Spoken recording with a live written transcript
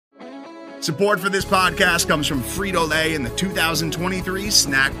Support for this podcast comes from Frito-Lay and the 2023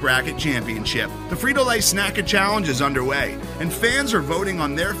 Snack Bracket Championship. The Frito-Lay Snack Challenge is underway, and fans are voting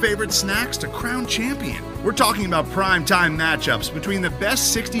on their favorite snacks to crown champion. We're talking about prime-time matchups between the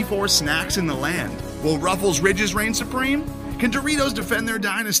best 64 snacks in the land. Will Ruffles Ridges reign supreme? Can Doritos defend their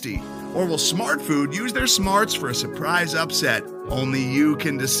dynasty? Or will Smart Food use their smarts for a surprise upset? Only you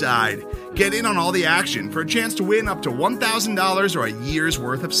can decide. Get in on all the action for a chance to win up to $1,000 or a year's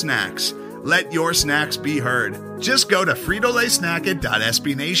worth of snacks. Let your snacks be heard. Just go to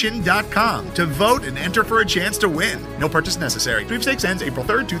fritolaysnacket.sbnation.com to vote and enter for a chance to win. No purchase necessary. Sweepstakes ends April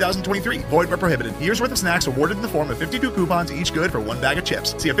 3rd, 2023. Void where prohibited. Year's worth of snacks awarded in the form of 52 coupons, each good for one bag of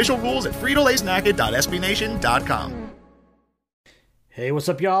chips. See official rules at fritolaysnacket.sbnation.com. Hey, what's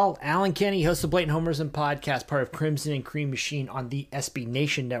up, y'all? Alan Kenney, host of Blatant Homerism podcast, part of Crimson and Cream Machine on the SB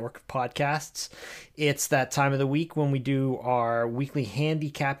Nation network of podcasts. It's that time of the week when we do our weekly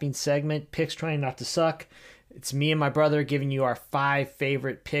handicapping segment, Picks Trying Not to Suck. It's me and my brother giving you our 5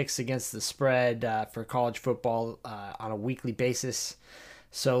 favorite picks against the spread for college football on a weekly basis.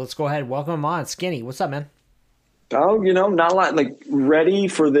 So let's go ahead and welcome him on. Skinny, what's up, man? Oh, not a lot. Ready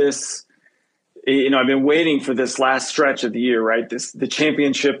for this. I've been waiting for this last stretch of the year, right? The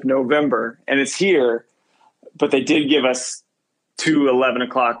championship November, and it's here, but they did give us 2 11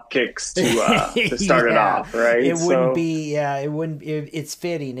 o'clock kicks to start it off, right? It wouldn't be, it's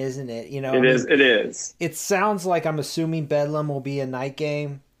fitting, isn't it? It is. It sounds like, I'm assuming Bedlam will be a night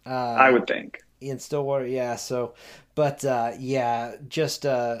game. I would think. In Stillwater, yeah. So, but just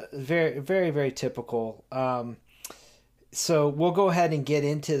very, very, very typical. So we'll go ahead and get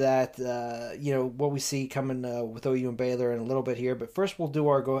into that, what we see coming with OU and Baylor in a little bit here. But first we'll do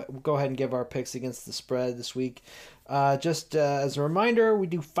go ahead and give our picks against the spread this week. Just as a reminder, we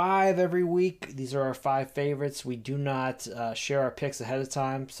do 5 every week. These are our 5 favorites. We do not share our picks ahead of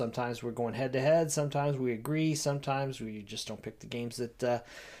time. Sometimes we're going head-to-head. Sometimes we agree. Sometimes we just don't pick the games the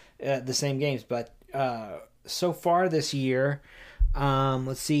same games. But so far this year,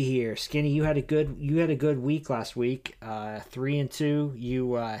 let's see here. Skinny, you had a good week last week. 3-2.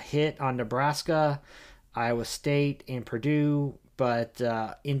 You hit on Nebraska, Iowa State, and Purdue, but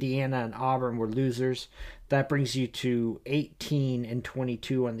Indiana and Auburn were losers. That brings you to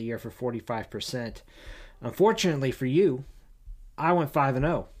 18-22 on the year for 45%. Unfortunately for you, I went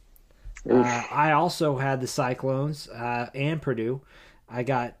 5-0. I also had the Cyclones and Purdue. I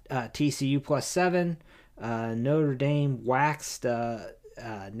got TCU +7. Notre Dame waxed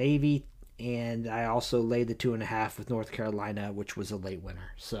Navy, and I also laid the 2.5 with North Carolina, which was a late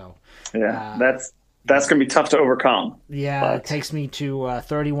winner. So yeah, that's going to be tough to overcome. Yeah, but it takes me to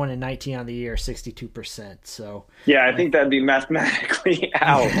 31-19 on the year, 62%. So yeah, I think that'd be mathematically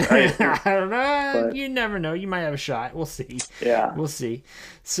out. Right? I don't know. But you never know. You might have a shot. We'll see. Yeah, we'll see.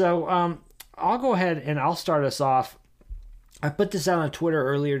 So I'll go ahead and I'll start us off. I put this out on Twitter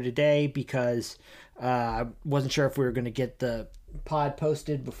earlier today because I wasn't sure if we were going to get the pod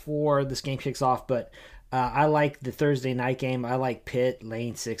posted before this game kicks off, but I like the Thursday night game. I like Pitt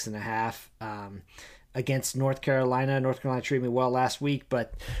laying 6.5 against North Carolina. North Carolina treated me well last week,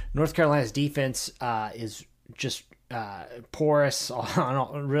 but North Carolina's defense is just porous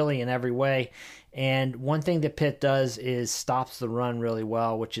really in every way. And one thing that Pitt does is stops the run really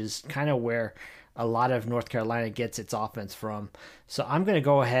well, which is kind of where a lot of North Carolina gets its offense from. So I'm going to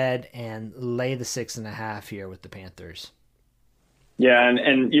go ahead and lay the 6.5 here with the Panthers. Yeah,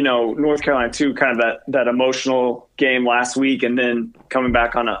 and North Carolina too, kind of that emotional game last week, and then coming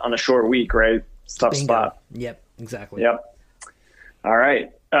back on a short week, right? It's a tough spot. Yep, exactly. Yep. All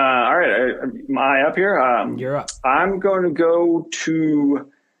right. Am I up here? You're up. I'm going to go to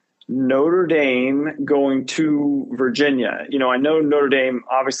Notre Dame, going to Virginia. I know Notre Dame,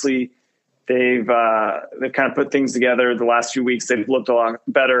 obviously, they've kind of put things together the last few weeks. They've looked a lot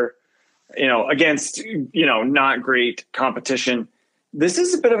better, against, not great competition. This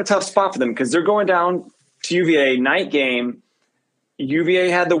is a bit of a tough spot for them because they're going down to UVA, night game. UVA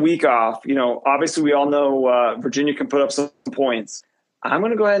had the week off. Obviously we all know Virginia can put up some points. I'm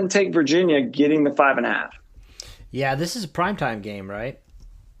going to go ahead and take Virginia getting the 5.5. Yeah, this is a primetime game, right?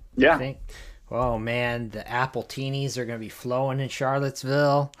 Yeah. I think. Oh, man, the apple teenies are going to be flowing in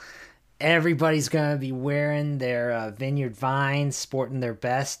Charlottesville. Everybody's going to be wearing their Vineyard Vines, sporting their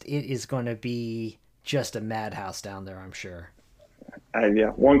best. It is going to be just a madhouse down there, I'm sure.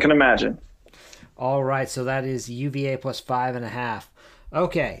 Yeah, one can imagine. All right, so that is UVA plus 5.5.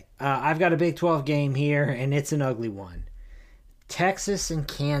 Okay, I've got a Big 12 game here, and it's an ugly one. Texas and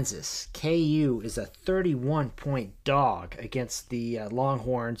Kansas. KU is a 31-point dog against the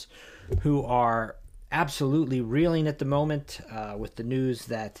Longhorns, who are absolutely reeling at the moment with the news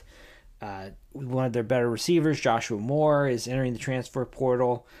that One of their better receivers, Joshua Moore, is entering the transfer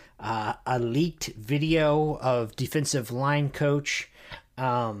portal. A leaked video of defensive line coach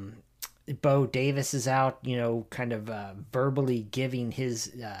Bo Davis is out, kind of verbally giving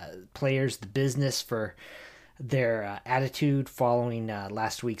his players the business for their attitude following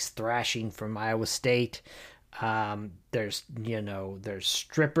last week's thrashing from Iowa State. There's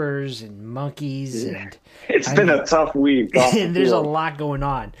strippers and monkeys, and it's been a tough week. And there's a lot going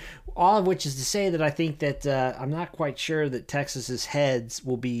on. All of which is to say that I think that I'm not quite sure that Texas's heads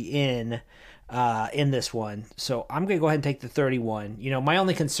will be in this one. So I'm going to go ahead and take the 31. My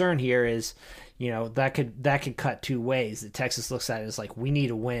only concern here is, that could cut two ways. That Texas looks at it as like, we need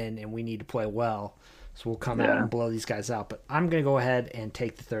to win and we need to play well. So we'll come out and blow these guys out. But I'm going to go ahead and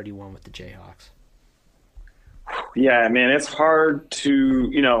take the 31 with the Jayhawks. Yeah, man, it's hard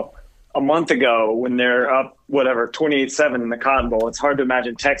to, a month ago when they're up, 28-7 in the Cotton Bowl, it's hard to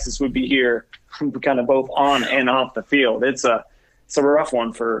imagine Texas would be here kind of both on and off the field. It's a rough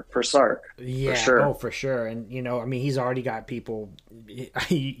one for Sark. Yeah, for sure. Oh, for sure. And, he's already got people –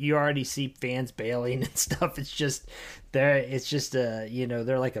 you already see fans bailing and stuff. It's just –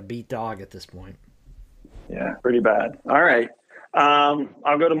 they're like a beat dog at this point. Yeah, pretty bad. All right. I'll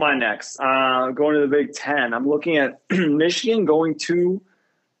go to mine next. Going to the Big Ten. I'm looking at Michigan going to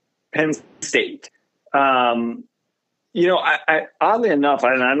Penn State. I oddly enough,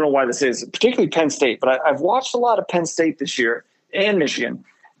 I don't know why this is, particularly Penn State, but I've watched a lot of Penn State this year and Michigan.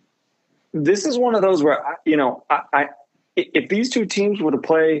 This is one of those where, if these two teams were to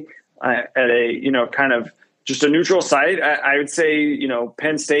play at a, kind of just a neutral site, I would say,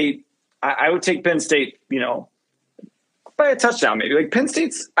 Penn State, I would take Penn State, by a touchdown maybe. Like Penn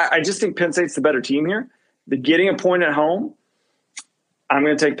State's, I just think Penn State's the better team here. The getting a point at home, I'm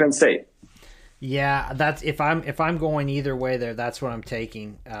going to take Penn State. Yeah, that's if I'm going either way there, that's what I'm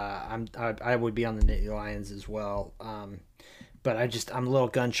taking. I would be on the Nittany Lions as well. But I'm a little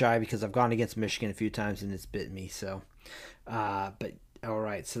gun shy because I've gone against Michigan a few times and it's bit me. So, but all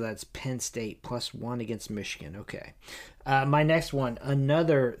right, so that's Penn State +1 against Michigan. Okay, my next one,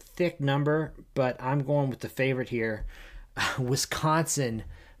 another thick number, but I'm going with the favorite here, Wisconsin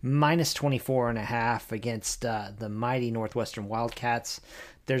 -24.5 against the mighty Northwestern Wildcats.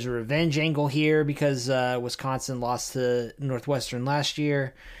 There's a revenge angle here because Wisconsin lost to Northwestern last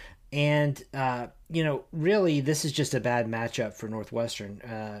year. And, really, this is just a bad matchup for Northwestern.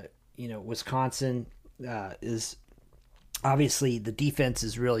 Wisconsin is obviously the defense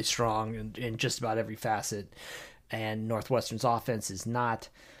is really strong in just about every facet, and Northwestern's offense is not.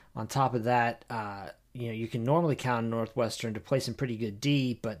 On top of that, you can normally count on Northwestern to play some pretty good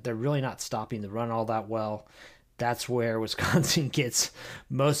D, but they're really not stopping the run all that well. That's where Wisconsin gets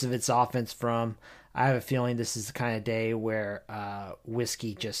most of its offense from. I have a feeling this is the kind of day where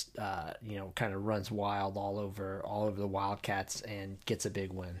Whiskey just kind of runs wild all over the Wildcats and gets a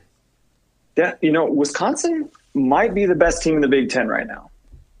big win. Yeah, Wisconsin might be the best team in the Big Ten right now.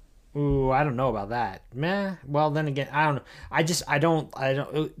 Ooh, I don't know about that. Meh. Well, then again, I don't know. I don't.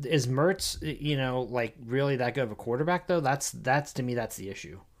 Is Mertz, like really that good of a quarterback though? That's to me, that's the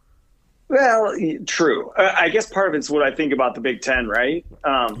issue. Well, true. I guess part of it's what I think about the Big Ten, right?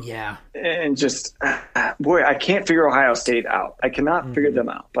 Yeah. And just, boy, I can't figure Ohio State out. I cannot figure them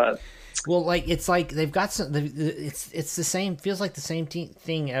out. But well, it's like they've got some. It's the same. Feels like the same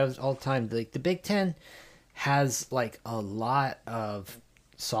thing as all the time. Like the Big Ten has like a lot of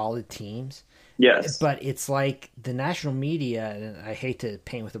solid teams. Yes. But it's like the national media, and I hate to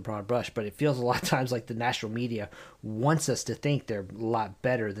paint with a broad brush, but it feels a lot of times like the national media wants us to think they're a lot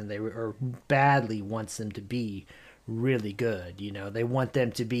better than they were, or badly wants them to be really good. They want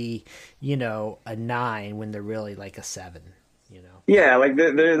them to be, a 9 when they're really like a 7, Yeah, like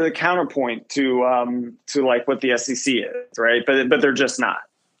they're the counterpoint to like what the SEC is, right? But they're just not.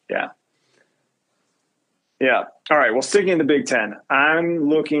 Yeah. Yeah. All right. Well, sticking in the Big Ten, I'm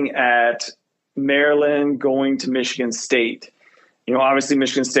looking at Maryland going to Michigan State. Obviously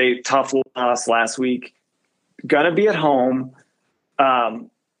Michigan State, tough loss last week. Gonna be at home. A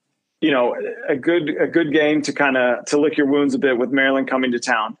good game to lick your wounds a bit with Maryland coming to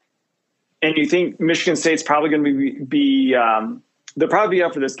town. And you think Michigan State's probably going to be they'll probably be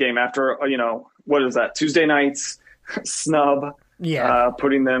up for this game after what is that, Tuesday night's snub. Yeah,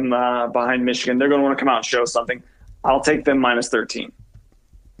 putting them behind Michigan. They're going to want to come out and show something. I'll take them -13.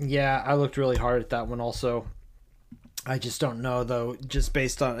 Yeah, I looked really hard at that one also. I just don't know though. Just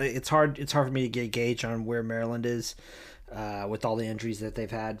based on it's hard for me to get a gauge on where Maryland is with all the injuries that they've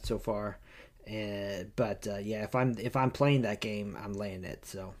had so far. But if I'm playing that game, I'm laying it.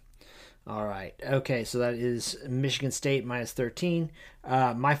 So All right. Okay, so that is Michigan State minus 13.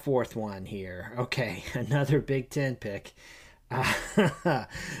 My fourth one here. Okay, another Big Ten pick.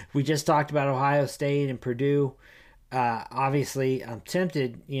 We just talked about Ohio State and Purdue. Obviously, I'm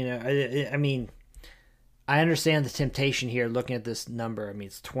tempted. I mean, I understand the temptation here looking at this number. I mean,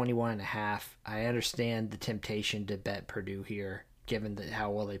 it's 21.5. I understand the temptation to bet Purdue here, given how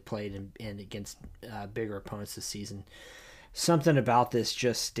well they played and against bigger opponents this season. Something about this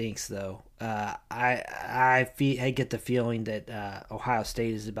just stinks, though. I get the feeling that Ohio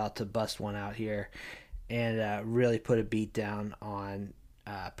State is about to bust one out here and really put a beat down on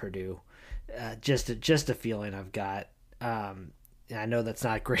Purdue. Just a feeling I've got. I know that's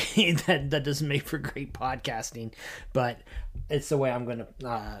not great. that doesn't make for great podcasting, but it's the way I'm going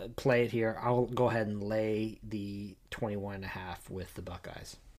to play it here. I'll go ahead and lay the 21.5 with the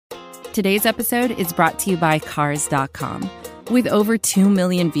Buckeyes. Today's episode is brought to you by Cars.com. With over 2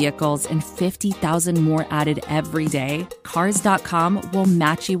 million vehicles and 50,000 more added every day, Cars.com will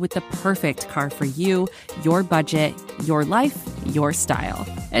match you with the perfect car for you, your budget, your life, your style.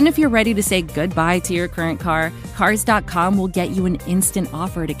 And if you're ready to say goodbye to your current car, Cars.com will get you an instant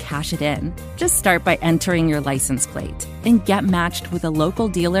offer to cash it in. Just start by entering your license plate and get matched with a local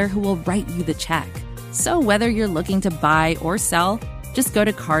dealer who will write you the check. So whether you're looking to buy or sell, just go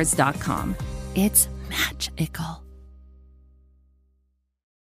to Cars.com. It's magical.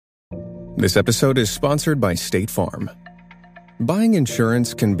 This episode is sponsored by State Farm. Buying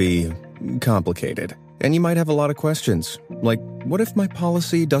insurance can be complicated, and you might have a lot of questions, like, what if my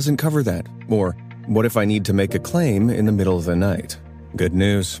policy doesn't cover that? Or, what if I need to make a claim in the middle of the night? Good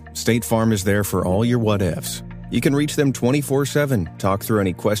news, State Farm is there for all your what-ifs. You can reach them 24/7, talk through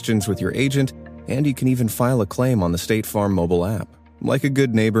any questions with your agent, and you can even file a claim on the State Farm mobile app. Like a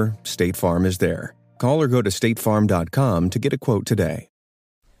good neighbor, State Farm is there. Call or go to statefarm.com to get a quote today.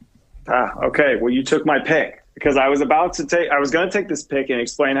 Okay. Well, you took my pick because I was going to take this pick and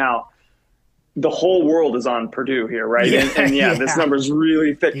explain how the whole world is on Purdue here, right? Yeah, and this number's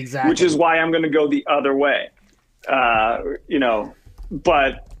really thick, exactly. Which is why I'm going to go the other way. But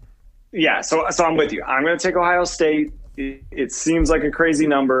yeah, so I'm with you. I'm going to take Ohio State. It seems like a crazy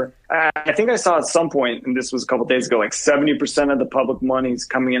number. I think I saw at some point, and this was a couple days ago, like 70% of the public money is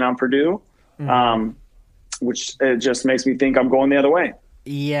coming in on Purdue, which it just makes me think I'm going the other way.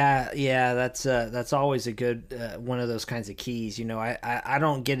 Yeah, that's always a good one of those kinds of keys. I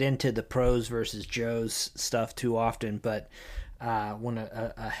don't get into the pros versus Joes stuff too often, but when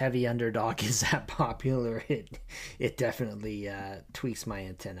a heavy underdog is that popular, it definitely tweaks my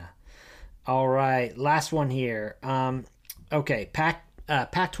antenna. All right, last one here. Okay,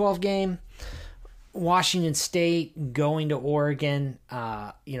 Pac-12 game. Washington State going to Oregon.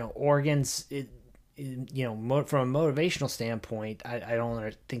 Oregon's from a motivational standpoint, I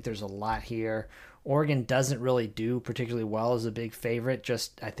don't think there's a lot here. Oregon doesn't really do particularly well as a big favorite.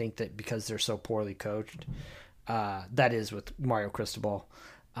 Just I think that because they're so poorly coached. That is with Mario Cristobal.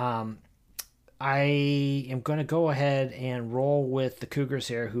 I am going to go ahead and roll with the Cougars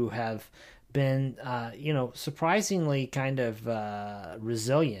here, who have been, surprisingly kind of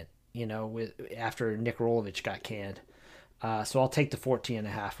resilient, after Nick Rolovich got canned. So I'll take the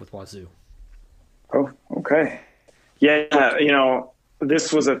 14.5 with Wazoo. Oh, okay. Yeah,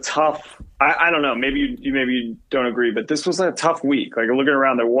 this was a tough. I don't know. Maybe you don't agree, but this was a tough week. Like looking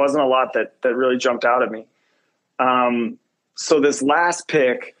around, there wasn't a lot that really jumped out at me. So this last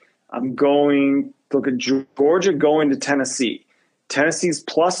pick, I'm going look at Georgia going to Tennessee. Tennessee's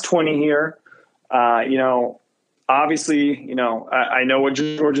plus 20 here. Obviously, I know what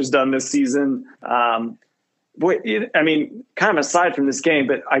Georgia's done this season. Kind of aside from this game,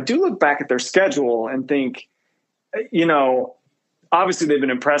 but I do look back at their schedule and think, obviously they've been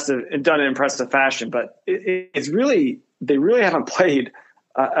impressive and done in impressive fashion, but they really haven't played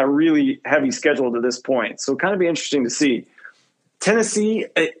a really heavy schedule to this point. So kind of be interesting to see. Tennessee,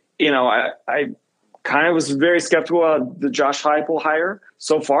 I kind of was very skeptical of the Josh Heupel hire.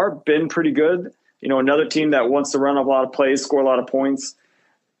 So far, been pretty good. Another team that wants to run a lot of plays, score a lot of points.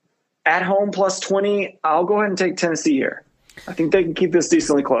 At home plus 20, I'll go ahead and take Tennessee here. I think they can keep this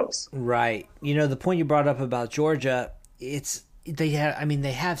decently close. Right. The point you brought up about Georgia, they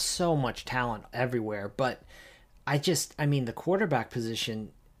have so much talent everywhere, but the quarterback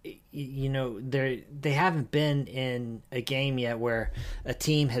position, they haven't been in a game yet where a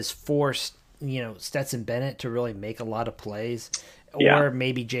team has forced, Stetson Bennett to really make a lot of plays, or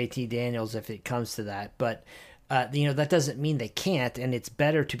maybe JT Daniels if it comes to that. But that doesn't mean they can't, and it's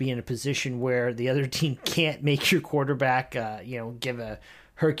better to be in a position where the other team can't make your quarterback, give a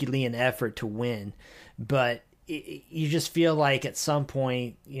Herculean effort to win. But you just feel like at some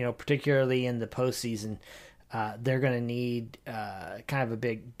point, particularly in the postseason, they're going to need kind of a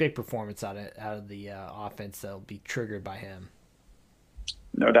big performance out of the offense that'll be triggered by him.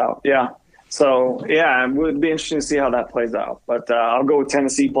 No doubt. Yeah. So, yeah, it would be interesting to see how that plays out. But I'll go with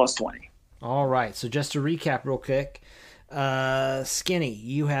Tennessee plus 20. All right. So just to recap real quick, Skinny,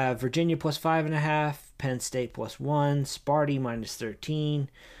 you have Virginia plus 5.5, Penn State plus 1, Sparty minus 13,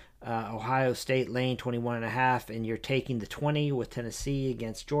 Ohio State laying 21.5, and you're taking the 20 with Tennessee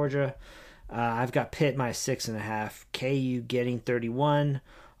against Georgia. I've got Pitt minus 6.5, KU getting 31.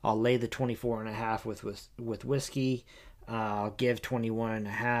 I'll lay the 24.5 with Whiskey. I'll give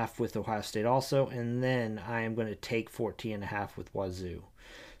 21.5 with Ohio State also, and then I am going to take 14.5 with Wazoo.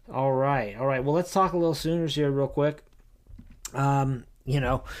 All right. Well, let's talk a little Sooners here real quick. Going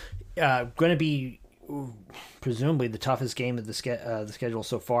to be presumably the toughest game of the schedule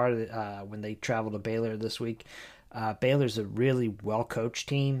so far when they travel to Baylor this week. Baylor's a really well-coached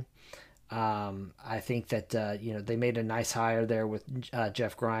team. I think that they made a nice hire there with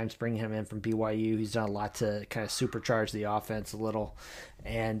Jeff Grimes, bringing him in from BYU. He's done a lot to kind of supercharge the offense a little.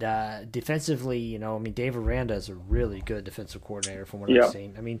 And defensively, Dave Aranda is a really good defensive coordinator from what I've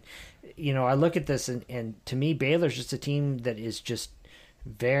seen. I look at this and to me, Baylor's just a team that is just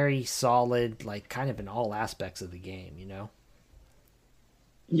very solid, like kind of in all aspects of the game,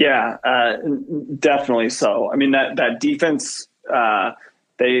 Yeah, definitely so. That defense,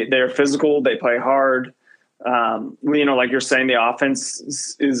 they're physical, they play hard. Like you're saying, the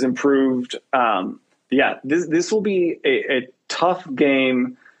offense is improved. This will be a tough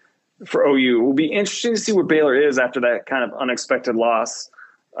game for OU. It will be interesting to see where Baylor is after that kind of unexpected loss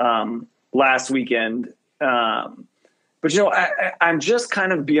last weekend. But I'm just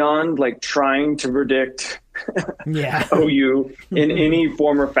kind of beyond like trying to predict OU in any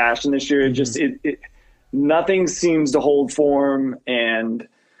form or fashion this year. It nothing seems to hold form, and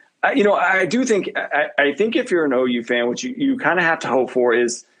I do think I think if you're an OU fan, what you kind of have to hope for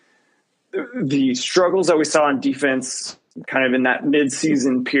is the struggles that we saw on defense, kind of in that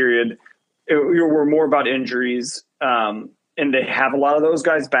mid-season period, were more about injuries, and they have a lot of those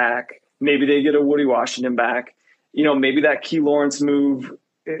guys back. Maybe they get a Woody Washington back. Maybe that Key Lawrence move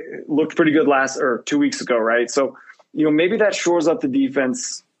looked pretty good 2 weeks ago, right? So, maybe that shores up the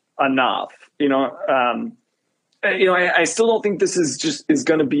defense enough. I still don't think this is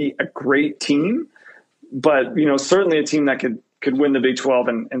going to be a great team, but certainly a team that could win the Big 12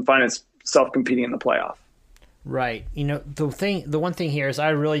 and find itself competing in the playoff. Right. The one thing here is I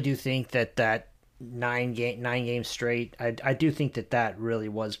really do think that 9 games straight. I do think that really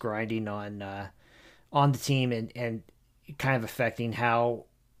was grinding on the team and kind of affecting how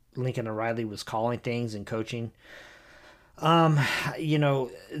Lincoln O'Reilly was calling things and coaching.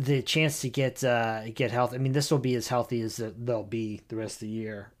 The chance to get healthy. This will be as healthy as they'll be the rest of the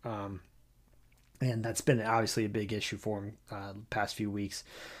year. And that's been obviously a big issue for him the past few weeks.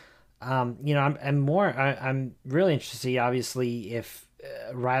 I'm really interested to see obviously if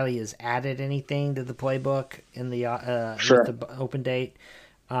Riley has added anything to the playbook in the with the open date.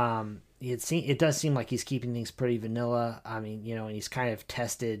 It does seem like he's keeping things pretty vanilla. And he's kind of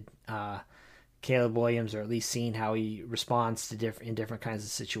tested Caleb Williams, or at least seen how he responds to in different kinds of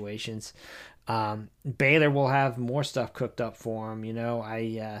situations. Baylor will have more stuff cooked up for him.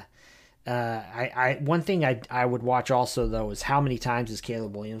 One thing I would watch also though is how many times is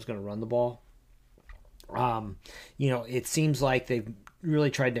Caleb Williams going to run the ball. It seems like they've really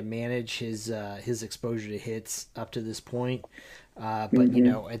tried to manage his exposure to hits up to this point. But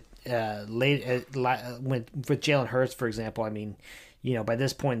with Jalen Hurts, for example, by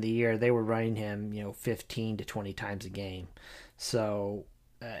this point in the year, they were running him, 15 to 20 times a game. So,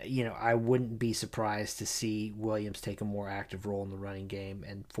 I wouldn't be surprised to see Williams take a more active role in the running game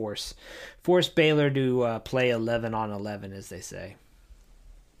and force Baylor to play 11 on 11, as they say.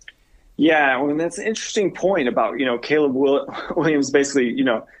 Yeah, that's an interesting point about, Caleb Williams basically,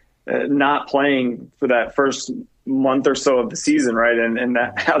 not playing for that first month or so of the season, right? And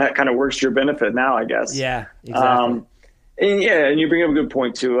how that kind of works to your benefit now, I guess. Yeah, exactly. And you bring up a good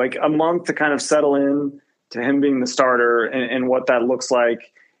point too, like a month to kind of settle in to him being the starter and what that looks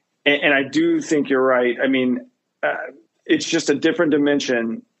like. And I do think you're right. It's just a different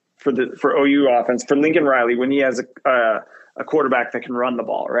dimension for OU offense, for Lincoln Riley, when he has a quarterback that can run the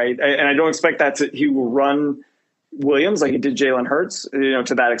ball, right? And I don't expect he will run Williams like he did Jalen Hurts,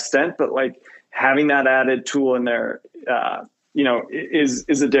 to that extent, but like having that added tool in there, is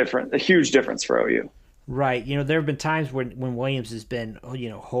a huge difference for OU. Right. There have been times when Williams has been,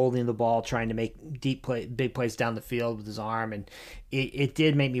 holding the ball, trying to make big plays down the field with his arm. And it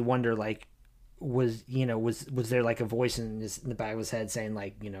did make me wonder, like, was there like a voice in the back of his head saying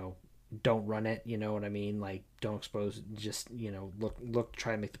like, don't run it, you know what I mean? Like, don't expose, just, look,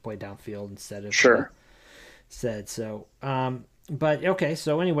 try to make the play downfield instead of sure. Said so. But okay,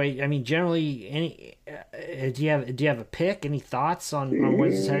 so anyway, I mean, generally, do you have a pick? Any thoughts on where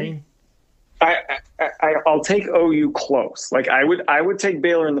this is heading? I'll take OU close. Like I would take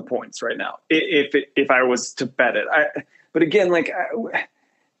Baylor in the points right now if I was to bet it. But again, like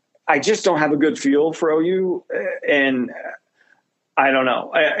I just don't have a good feel for OU, and I don't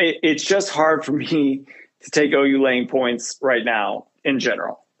know. It's just hard for me to take OU laying points right now in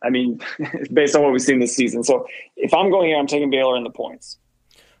general. I mean, based on what we've seen this season. So if I'm going here, I'm taking Baylor in the points.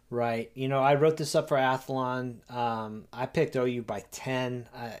 Right. I wrote this up for Athlon. I picked OU by 10.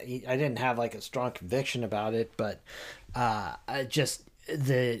 I didn't have like a strong conviction about it, but just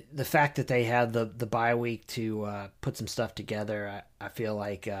the fact that they had the bye week to put some stuff together, I feel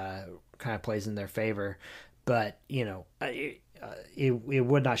like kind of plays in their favor. But, it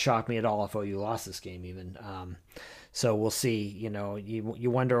would not shock me at all if OU lost this game even. So we'll see. You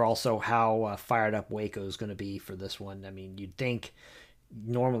wonder also how fired up Waco is going to be for this one. I mean, you'd think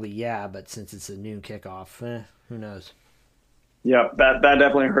normally, yeah, but since it's a noon kickoff, who knows? Yeah, that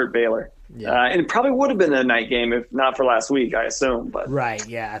definitely hurt Baylor. Yeah. And it probably would have been a night game if not for last week, I assume. But right,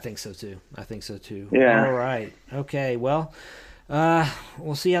 yeah, I think so too. Yeah. All right. Okay, well,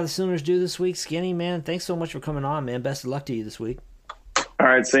 we'll see how the Sooners do this week. Skinny, man, thanks so much for coming on, man. Best of luck to you this week. All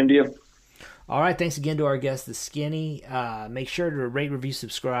right, same to you. All right, thanks again to our guest, the Skinny. Make sure to rate, review,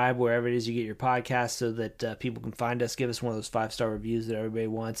 subscribe wherever it is you get your podcast so that people can find us. Give us one of those 5-star reviews that everybody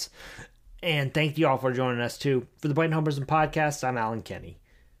wants. And thank you all for joining us, too. For the Blatant Homerism podcast, I'm Alan Kenney.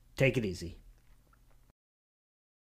 Take it easy.